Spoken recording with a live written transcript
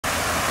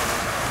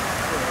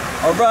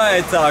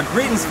Alright,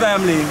 greetings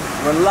family.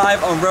 We're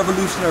live on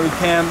Revolutionary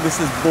Camp. This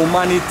is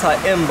Bomani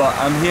Taimba.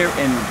 I'm here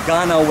in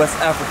Ghana, West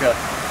Africa.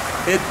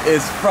 It is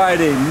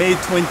Friday, May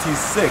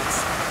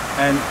 26th,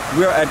 and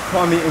we're at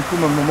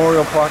Nkrumah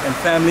Memorial Park. And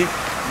family,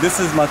 this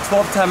is my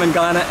 12th time in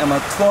Ghana and my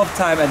 12th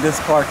time at this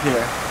park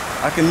here.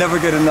 I can never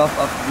get enough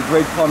of the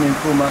great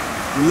Nkrumah.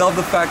 We love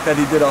the fact that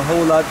he did a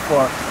whole lot for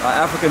our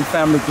African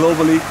family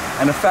globally,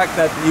 and the fact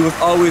that he was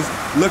always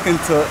looking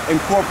to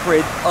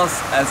incorporate us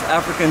as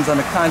Africans on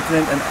the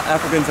continent and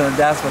Africans in the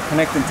diaspora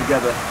connecting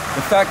together.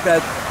 The fact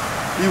that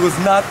he was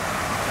not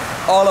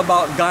all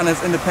about Ghana's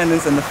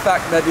independence, and the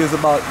fact that he was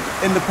about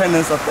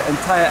independence of the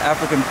entire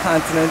African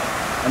continent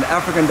and the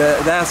African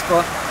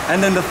diaspora,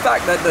 and then the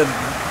fact that the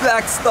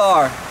Black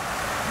Star,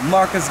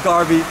 Marcus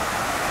Garvey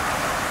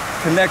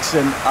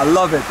connection, I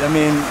love it. I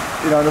mean,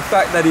 you know, the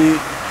fact that he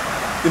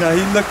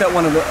looked at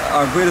one of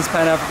our greatest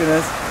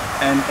Pan-Africanists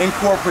and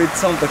incorporated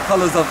some of the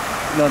colors of,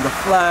 the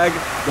flag,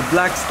 the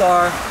Black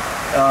Star,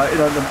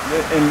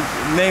 in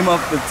name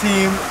of the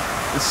team,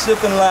 the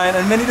shipping line,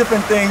 and many different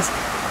things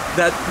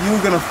that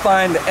you're gonna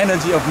find the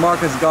energy of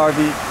Marcus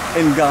Garvey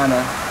in Ghana.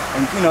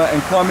 And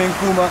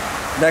Nkrumah,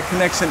 that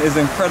connection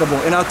is incredible.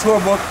 In our tour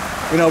book,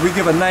 we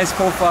give a nice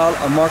profile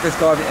of Marcus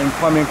Garvey and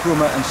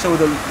Nkrumah and show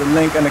the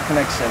link and the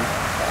connection.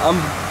 I'm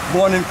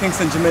born in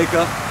Kingston,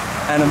 Jamaica,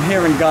 and I'm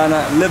here in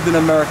Ghana, lived in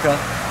America.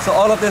 So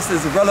all of this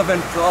is relevant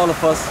to all of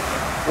us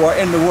who are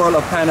in the world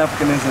of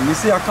Pan-Africanism. You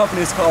see, our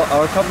company is called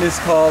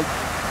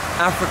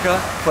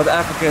Africa for the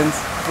Africans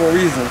for a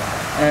reason.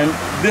 And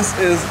this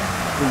is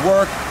the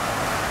work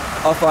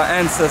of our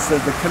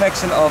ancestors, the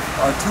connection of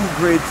our two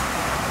great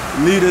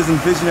leaders and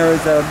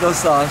visionaries that I've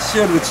just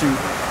shared with you.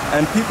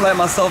 And people like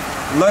myself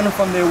learning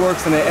from their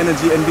works and their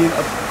energy and being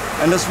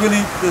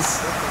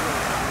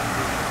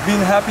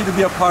happy to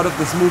be a part of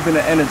this movement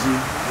and energy.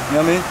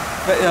 You know what I mean?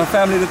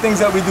 Family, the things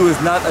that we do is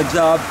not a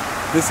job.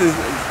 This is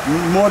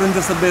more than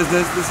just a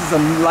business. This is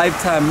a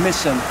lifetime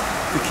mission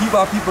to keep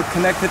our people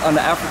connected on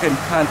the African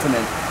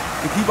continent,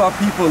 to keep our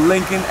people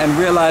linking and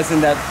realizing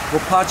that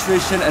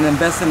repatriation and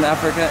investing in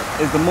Africa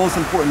is the most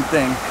important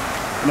thing.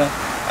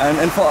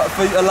 And for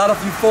a lot of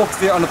you folks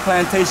there on the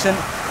plantation,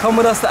 come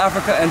with us to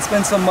Africa and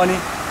spend some money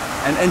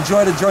and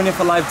enjoy the journey of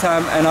a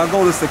lifetime. And our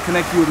goal is to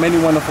connect you with many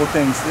wonderful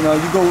things.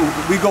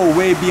 We go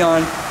way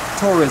beyond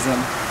tourism.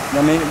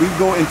 I mean, we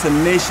go into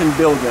nation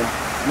building.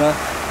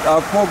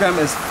 Our program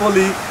is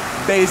fully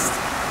based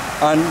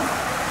on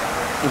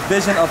the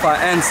vision of our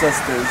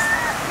ancestors.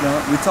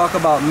 We talk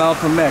about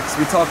Malcolm X,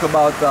 we talk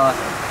about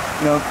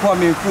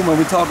Nkrumah,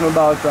 we're talking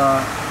about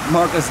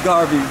Marcus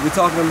Garvey, we're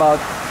talking about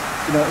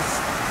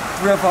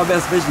three of our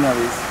best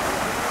visionaries,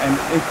 and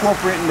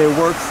incorporating their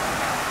works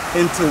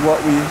into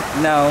what we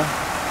now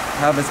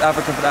have as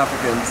Africa for the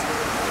Africans.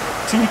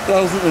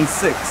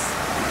 2006,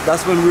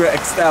 that's when we were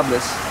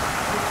established.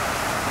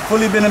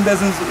 Fully been in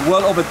business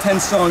well over 10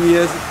 strong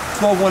years,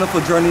 12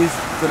 wonderful journeys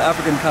to the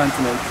African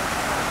continent,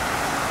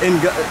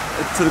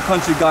 to the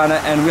country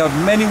Ghana, and we have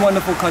many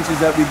wonderful countries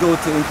that we go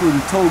to, including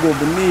Togo,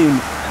 Benin,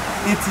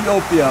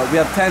 Ethiopia, we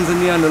have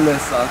Tanzania on the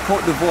list,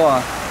 Cote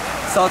d'Ivoire,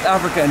 South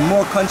Africa, and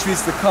more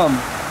countries to come.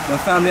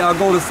 Family, our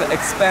goal is to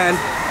expand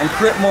and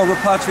create more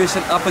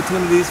repatriation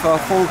opportunities for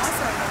our folks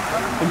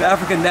in the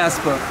African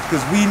diaspora, because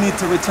we need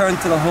to return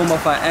to the home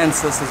of our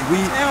ancestors. We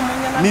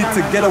need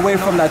to get away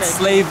from that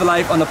slave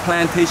life on the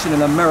plantation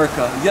in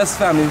America. Yes,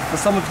 family, for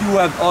some of you who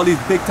have all these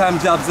big-time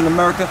jobs in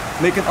America,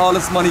 making all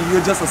this money,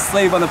 you're just a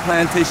slave on the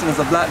plantation as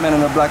a black man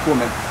and a black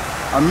woman.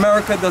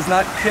 America does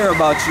not care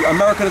about you.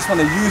 America just want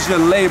to use your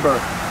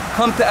labor.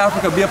 Come to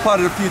Africa, be a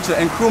part of the future.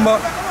 And Nkrumah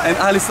and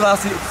Haile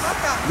Selassie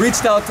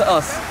reached out to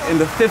us in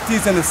the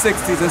 50s and the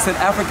 60s and said,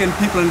 African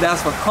people in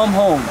diaspora, come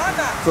home.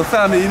 So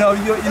family, you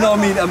know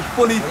me, I'm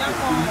fully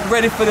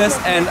ready for this,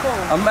 and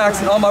I'm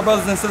asking all my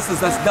brothers and sisters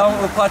that's down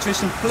with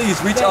repatriation,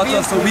 please reach out to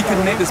us so we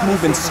can make this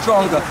movement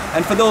stronger.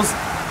 And for those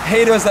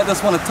haters that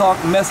just want to talk,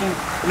 messing,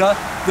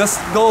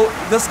 just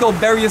go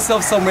bury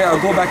yourself somewhere or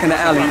go back in the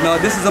alley.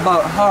 This is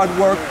about hard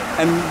work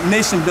and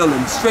nation building,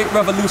 straight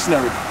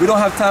revolutionary. We don't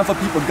have time for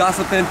people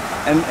gossiping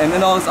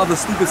and all this other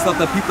stupid stuff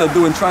that people are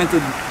doing, trying to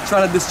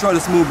destroy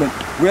this movement.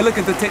 We're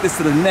looking to take this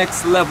to the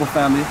next level,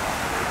 family.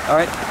 All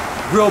right,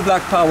 real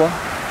black power,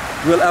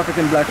 real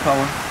African black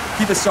power.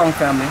 Keep it strong,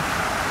 family.